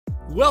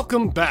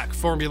Welcome back,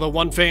 Formula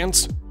One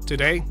fans!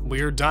 Today,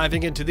 we're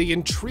diving into the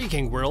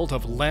intriguing world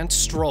of Lance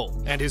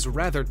Stroll and his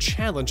rather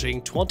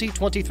challenging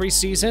 2023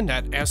 season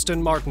at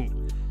Aston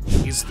Martin.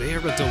 Is there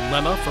a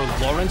dilemma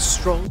for Lawrence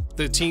Stroll,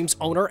 the team's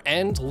owner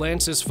and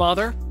Lance's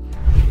father?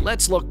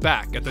 Let's look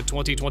back at the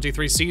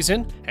 2023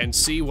 season and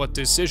see what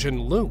decision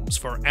looms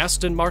for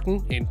Aston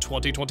Martin in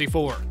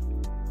 2024.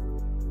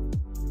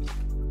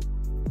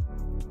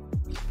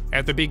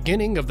 At the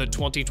beginning of the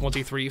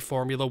 2023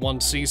 Formula One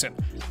season,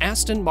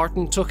 Aston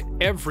Martin took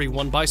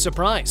everyone by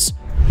surprise.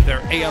 Their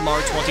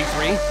AMR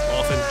 23,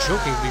 often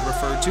jokingly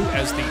referred to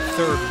as the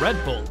third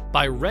Red Bull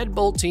by Red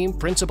Bull team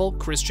principal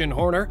Christian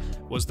Horner,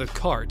 was the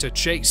car to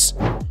chase.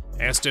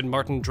 Aston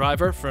Martin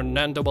driver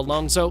Fernando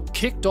Alonso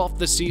kicked off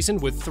the season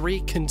with 3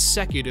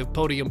 consecutive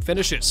podium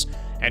finishes,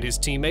 and his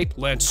teammate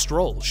Lance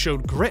Stroll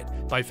showed grit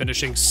by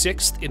finishing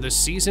 6th in the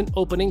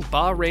season-opening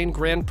Bahrain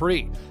Grand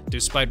Prix,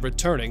 despite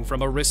returning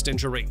from a wrist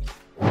injury.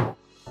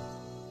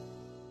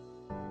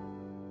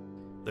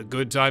 The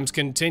good times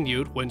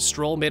continued when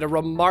Stroll made a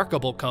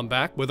remarkable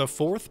comeback with a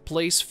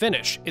 4th-place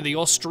finish in the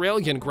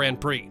Australian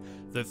Grand Prix,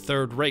 the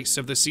 3rd race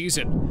of the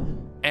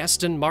season.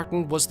 Aston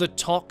Martin was the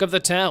talk of the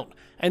town,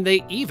 and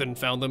they even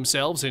found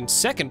themselves in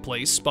 2nd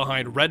place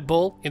behind Red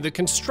Bull in the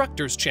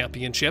Constructors'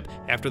 Championship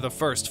after the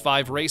first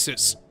 5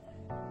 races.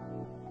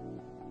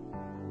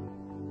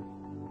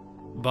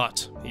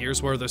 But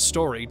here's where the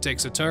story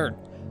takes a turn.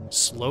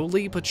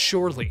 Slowly but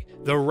surely,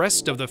 the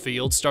rest of the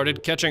field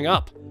started catching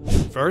up.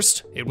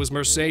 First, it was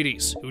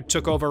Mercedes, who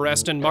took over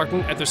Aston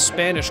Martin at the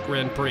Spanish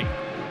Grand Prix.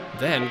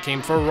 Then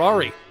came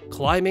Ferrari,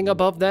 climbing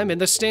above them in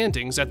the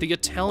standings at the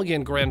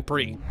Italian Grand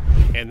Prix.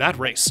 In that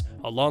race,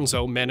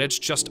 Alonso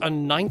managed just a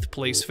 9th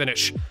place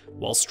finish,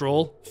 while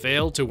Stroll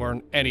failed to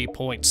earn any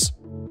points.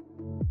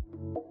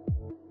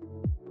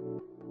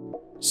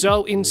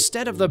 So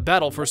instead of the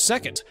battle for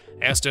 2nd,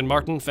 Aston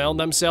Martin found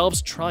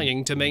themselves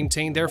trying to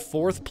maintain their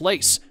 4th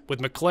place,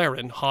 with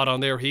McLaren hot on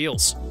their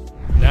heels.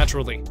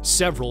 Naturally,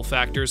 several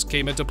factors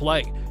came into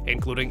play,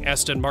 including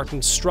Aston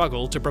Martin's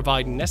struggle to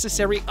provide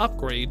necessary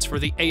upgrades for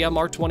the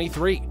AMR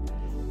 23.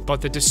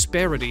 But the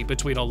disparity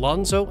between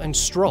Alonso and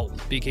Stroll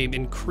became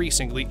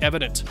increasingly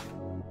evident.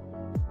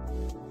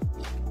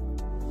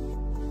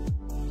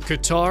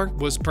 Qatar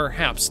was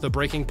perhaps the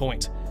breaking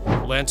point.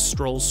 Lance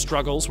Stroll's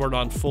struggles were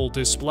on full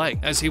display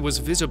as he was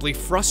visibly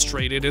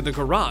frustrated in the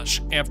garage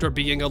after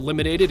being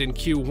eliminated in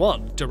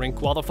Q1 during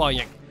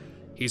qualifying.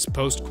 His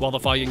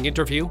post-qualifying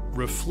interview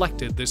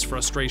reflected this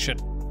frustration.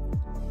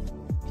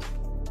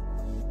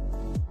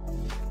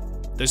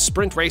 The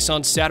sprint race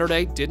on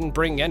Saturday didn't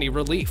bring any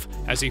relief,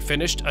 as he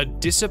finished a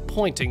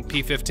disappointing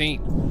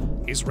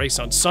P15. His race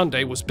on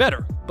Sunday was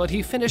better, but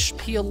he finished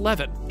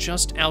P11,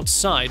 just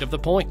outside of the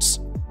points.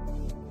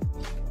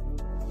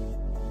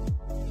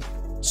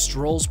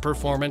 Stroll's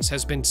performance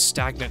has been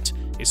stagnant,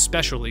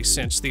 especially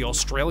since the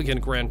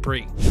Australian Grand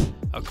Prix.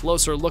 A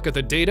closer look at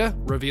the data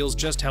reveals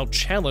just how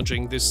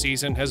challenging this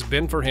season has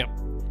been for him.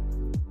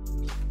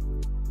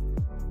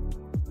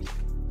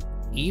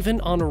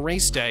 Even on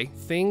race day,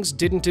 things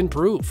didn't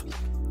improve.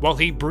 While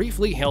he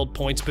briefly held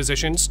points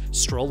positions,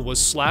 Stroll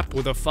was slapped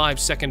with a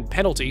 5-second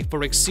penalty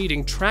for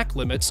exceeding track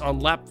limits on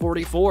lap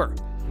 44.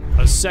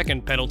 A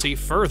second penalty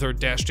further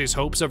dashed his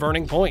hopes of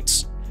earning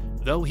points.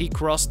 Though he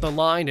crossed the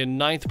line in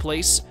 9th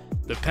place,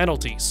 the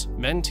penalties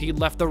meant he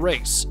left the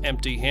race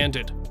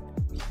empty-handed.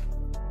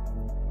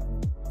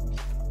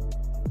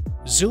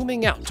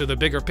 Zooming out to the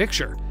bigger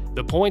picture,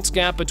 the points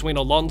gap between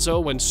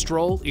Alonso and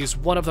Stroll is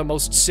one of the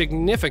most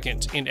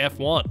significant in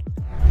F1.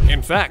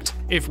 In fact,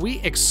 if we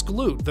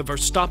exclude the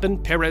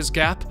Verstappen-Perez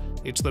gap,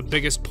 it's the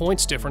biggest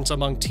points difference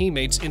among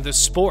teammates in the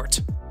sport,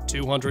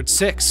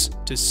 206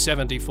 to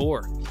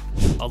 74.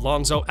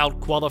 Alonso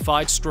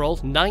outqualified Stroll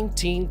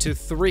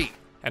 19-3,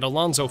 and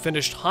Alonso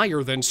finished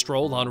higher than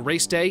Stroll on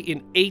race day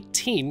in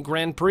 18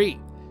 Grand Prix.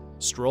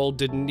 Stroll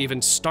didn't even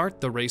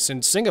start the race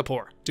in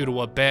Singapore due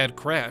to a bad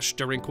crash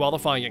during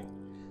qualifying.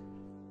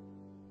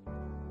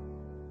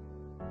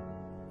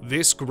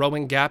 This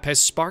growing gap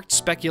has sparked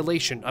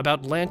speculation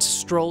about Lance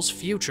Stroll's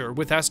future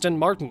with Aston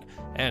Martin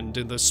and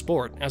in the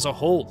sport as a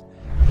whole.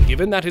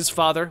 Given that his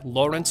father,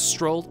 Lawrence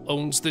Stroll,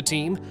 owns the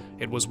team,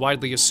 it was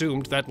widely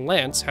assumed that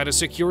Lance had a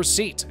secure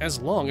seat as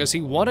long as he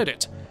wanted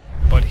it.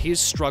 But his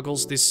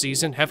struggles this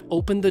season have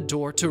opened the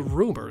door to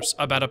rumors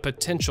about a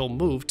potential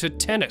move to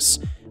tennis,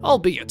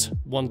 albeit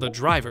one the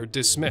driver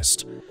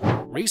dismissed.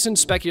 Recent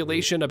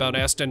speculation about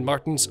Aston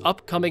Martin's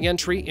upcoming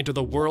entry into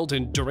the World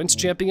Endurance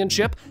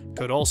Championship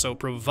could also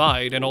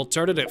provide an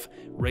alternative,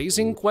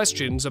 raising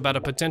questions about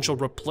a potential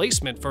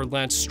replacement for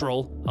Lance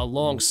Stroll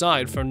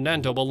alongside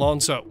Fernando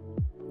Alonso.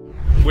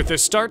 With the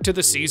start to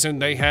the season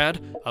they had,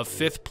 a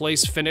 5th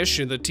place finish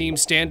in the team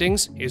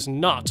standings is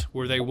not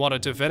where they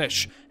wanted to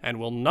finish, and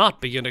will not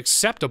be an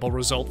acceptable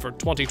result for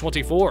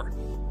 2024.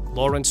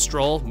 Lawrence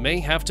Stroll may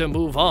have to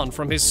move on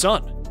from his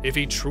son if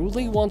he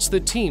truly wants the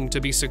team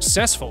to be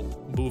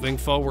successful moving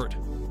forward.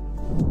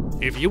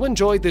 If you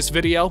enjoyed this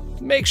video,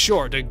 make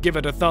sure to give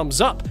it a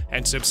thumbs up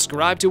and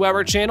subscribe to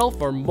our channel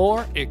for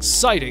more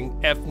exciting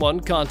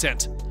F1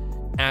 content.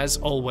 as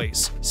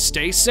always,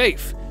 stay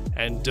safe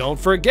and don't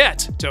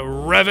forget to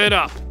rev it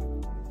up.